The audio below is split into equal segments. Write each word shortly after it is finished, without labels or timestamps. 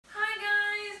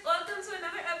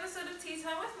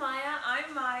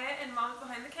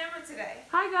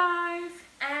Hi guys!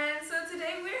 And so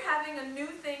today we're having a new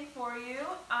thing for you.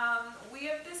 We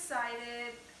have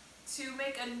decided to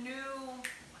make a new,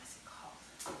 what is it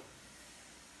called?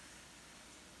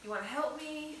 You want to help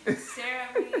me? Stare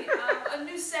at me? A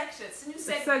new section. It's a new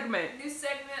segment. New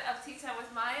segment of Tea Time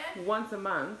with Maya. Once a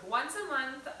month. Once a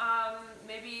month,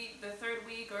 maybe the third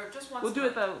week or just once We'll do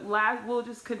it we'll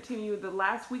just continue the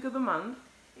last week of the month.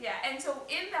 Yeah, and so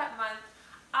in that month,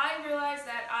 I realized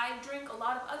that I drink a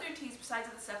lot of other teas besides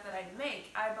the stuff that I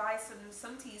make. I buy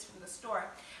some teas from the store.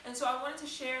 And so I wanted to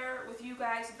share with you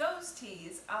guys those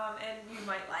teas. And you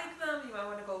might like them, you might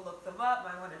want to go look them up,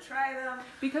 might want to try them.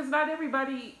 Because not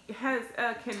everybody has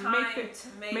can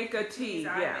make a tea.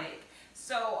 Yeah.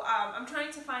 So I'm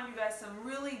trying to find you guys some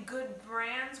really good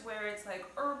brands where it's like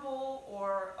herbal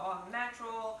or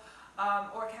natural.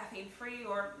 Or caffeine free,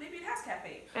 or maybe it has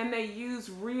caffeine. And they use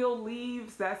real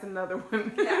leaves. That's another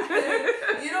one.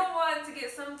 Yeah. You don't want to get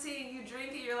some tea and you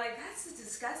drink it, you're like, that's a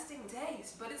disgusting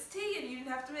taste. But it's tea and you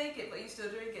didn't have to make it, but you still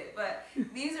drink it. But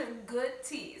these are good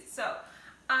teas. So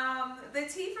the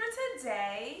tea for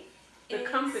today the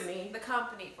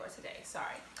company for today,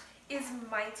 sorry, is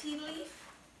Mighty Leaf.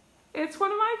 It's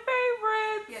one of my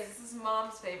favorites. Yes, this is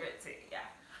Mom's favorite tea. Yeah.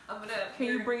 Can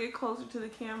you bring it closer to the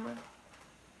camera?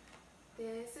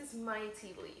 This is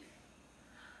Mighty Leaf.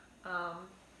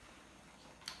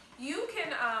 You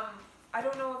can, I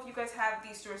don't know if you guys have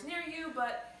these stores near you,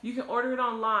 but you can order it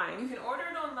online. You can order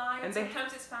it online, and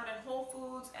sometimes it's found in Whole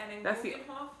Foods and in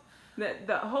Guggenhof.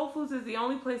 The Whole Foods is the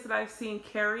only place that I've seen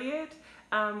carry it.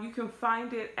 You can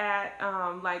find it at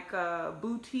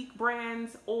boutique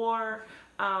brands, or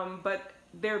but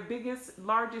their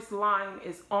largest line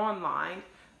is online.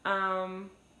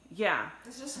 Yeah.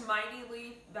 It's just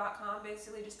mightyleaf.com.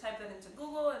 Basically, just type that into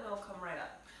Google and it'll come right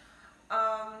up.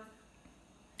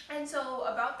 And so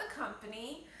about the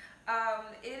company,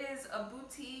 it is a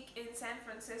boutique in San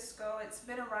Francisco. It's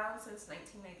been around since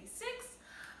 1996.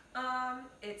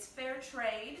 It's fair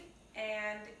trade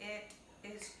and it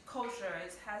is kosher.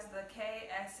 It has the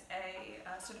KSA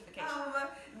certification.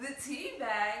 The tea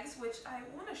bags, which I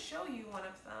want to show you one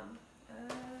of them.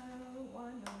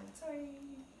 One moment, sorry.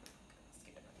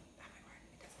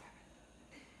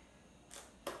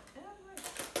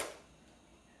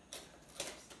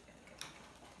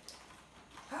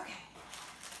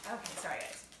 Okay, sorry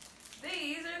guys.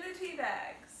 These are the tea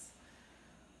bags.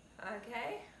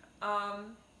 Okay.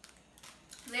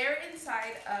 They're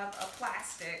inside of a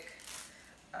plastic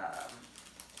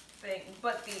thing,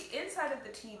 but the inside of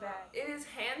the tea bag, it is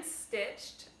hand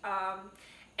stitched,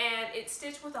 and it's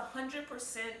stitched with 100%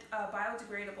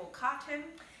 biodegradable cotton,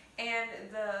 and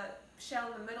the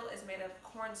shell in the middle is made of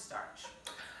cornstarch.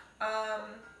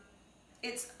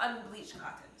 It's unbleached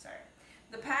cotton, sorry.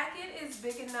 The packet is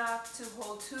big enough to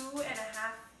hold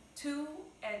 2.5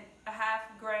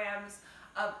 grams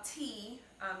of tea,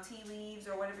 tea leaves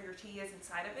or whatever your tea is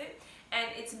inside of it.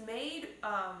 And it's made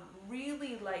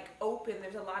really like open.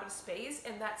 There's a lot of space,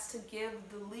 and that's to give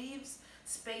the leaves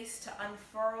space to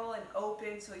unfurl and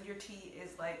open, so your tea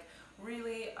is like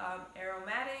really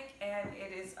aromatic, and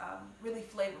it is really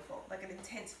flavorful, like an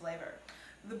intense flavor.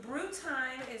 The brew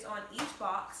time is on each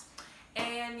box,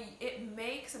 and it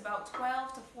makes about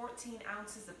 12 to 14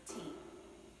 ounces of tea.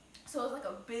 So it's like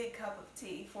a big cup of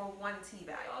tea for one tea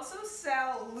bag. They also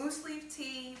sell loose leaf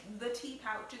tea, the tea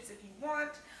pouches if you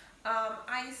want,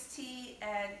 iced tea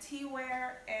and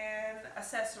teaware and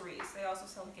accessories. They also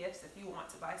sell gifts if you want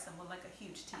to buy someone like a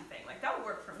huge tea thing. Like that would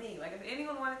work for me. Like if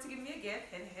anyone wanted to give me a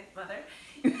gift, hint hint mother,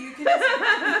 you could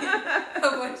just give me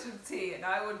a bunch of tea and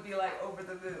I would be like over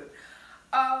the moon.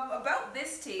 About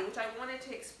this tea, which I wanted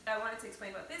to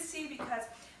explain about this tea, because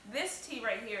this tea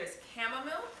right here is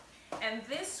chamomile, and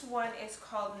this one is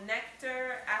called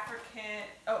Nectar African.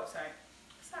 Oh,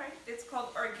 sorry, it's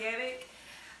called Organic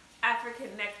African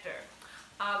Nectar,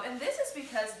 and this is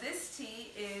because this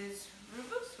tea is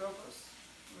rubus.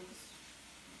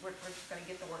 We're just gonna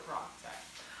get the word wrong.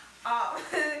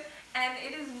 Sorry, and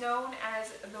it is known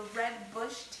as the red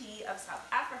bush tea of South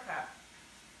Africa.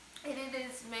 And it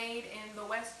is made in the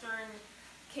Western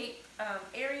Cape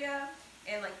area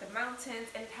and like the mountains,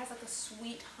 and it has like a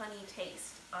sweet honey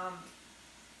taste.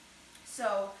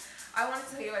 So I wanted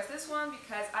to tell you guys this one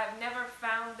because I've never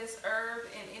found this herb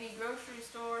in any grocery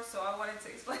store, so I wanted to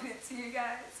explain it to you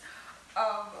guys.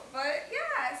 But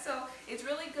yeah, so it's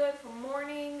really good for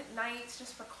morning, nights,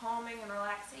 just for calming and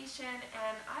relaxation,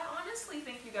 and I honestly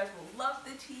think you guys will love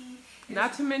the tea.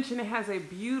 Not to mention it has a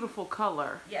beautiful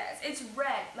color. Yes, it's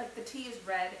red, like the tea is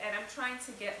red, and I'm trying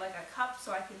to get like a cup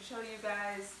so I can show you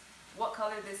guys what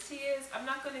color this tea is. I'm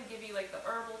not going to give you like the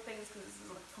herbal things because this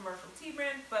is a commercial tea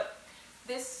brand, but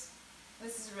this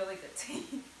This is really good tea.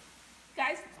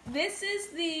 Guys, this is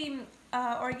the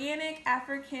organic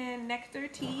African nectar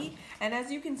tea, and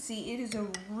as you can see, it is a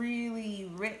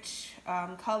really rich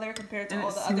color compared to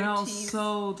all the other teas. It smells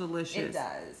so delicious. It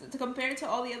does. Compared to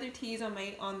all the other teas on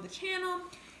the channel,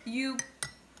 you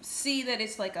see that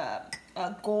it's like a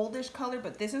goldish color,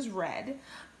 but this is red,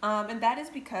 and that is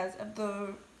because of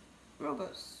the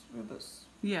rooibos.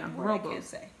 Yeah, I can't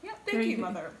say. Yeah, thank you,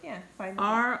 Mother. Yeah, fine.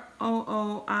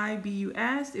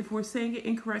 ROOIBUS. If we're saying it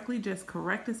incorrectly, just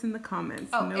correct us in the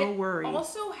comments. Oh, no worries. It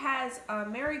also has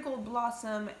marigold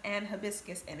blossom and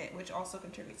hibiscus in it, which also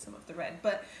contributes some of the red.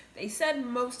 But they said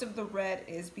most of the red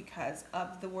is because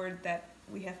of the word that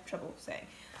we have trouble saying.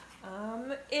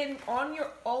 On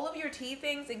all of your tea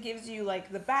things, it gives you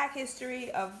like the back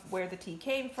history of where the tea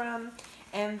came from,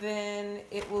 and then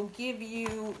it will give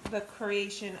you the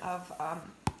creation of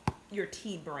your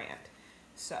tea brand.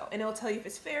 So, and it will tell you if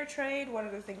it's fair trade, what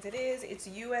other things it is. It's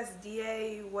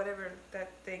USDA, whatever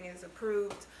that thing is,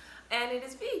 approved, and it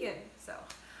is vegan. So,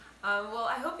 well,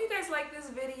 I hope you guys like this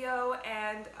video,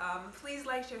 and please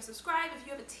like, share, subscribe. If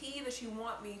you have a tea that you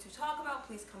want me to talk about,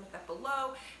 please comment that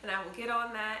below, and I will get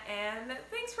on that. And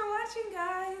thanks for watching,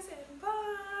 guys, and